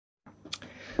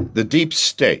The deep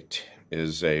state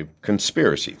is a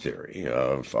conspiracy theory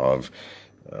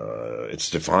it's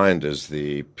defined as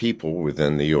the people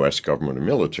within the U.S. government and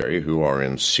military who are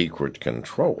in secret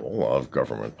control of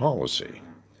government policy.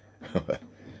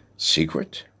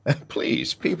 Secret?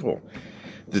 Please, people.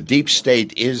 The deep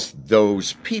state is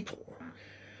those people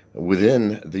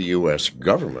within the U.S.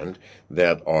 government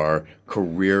that are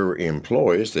career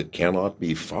employees that cannot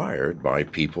be fired by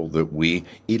people that we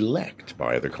elect,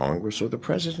 by the Congress or the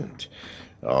President.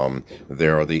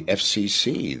 There are the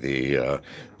FCC,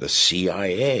 the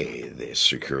CIA, the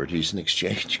Securities and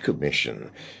Exchange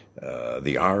Commission,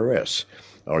 the IRS.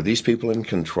 Are these people in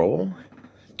control?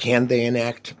 Can they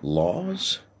enact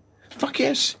laws? Fuck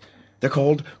yes. They're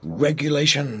called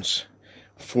regulations.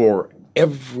 For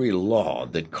every law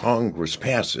that Congress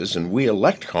passes, and we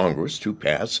elect Congress to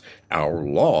pass our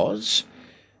laws,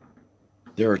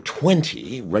 there are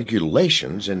 20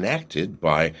 regulations enacted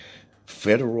by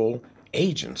federal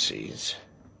agencies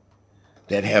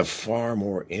that have far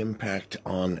more impact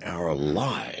on our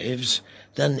lives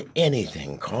than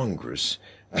anything Congress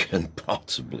can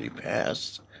possibly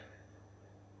pass.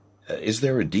 Is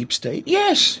there a deep state?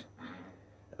 Yes.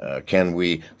 Can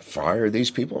we fire these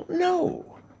people?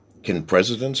 No. Can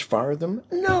presidents fire them?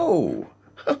 No.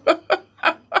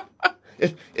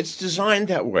 It's designed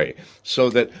that way so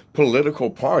that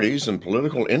political parties and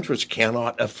political interests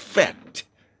cannot affect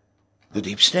the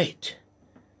deep state.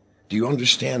 Do you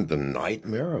understand the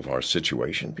nightmare of our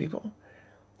situation, people?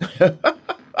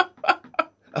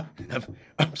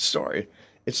 I'm sorry.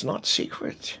 It's not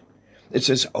secret. It's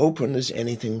as open as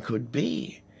anything could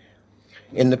be.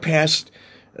 In the past,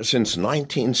 since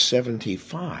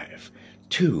 1975,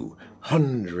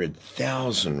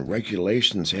 200,000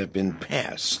 regulations have been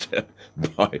passed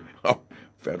by our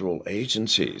federal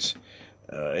agencies,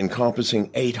 encompassing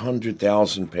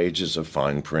 800,000 pages of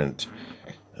fine print.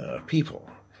 People,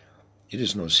 it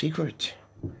is no secret.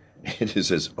 It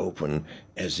is as open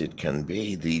as it can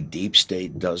be. The deep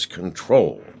state does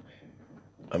control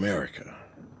America.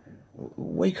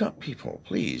 Wake up, people,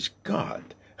 please.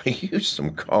 God, use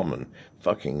some common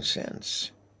fucking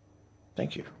sense.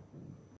 Thank you.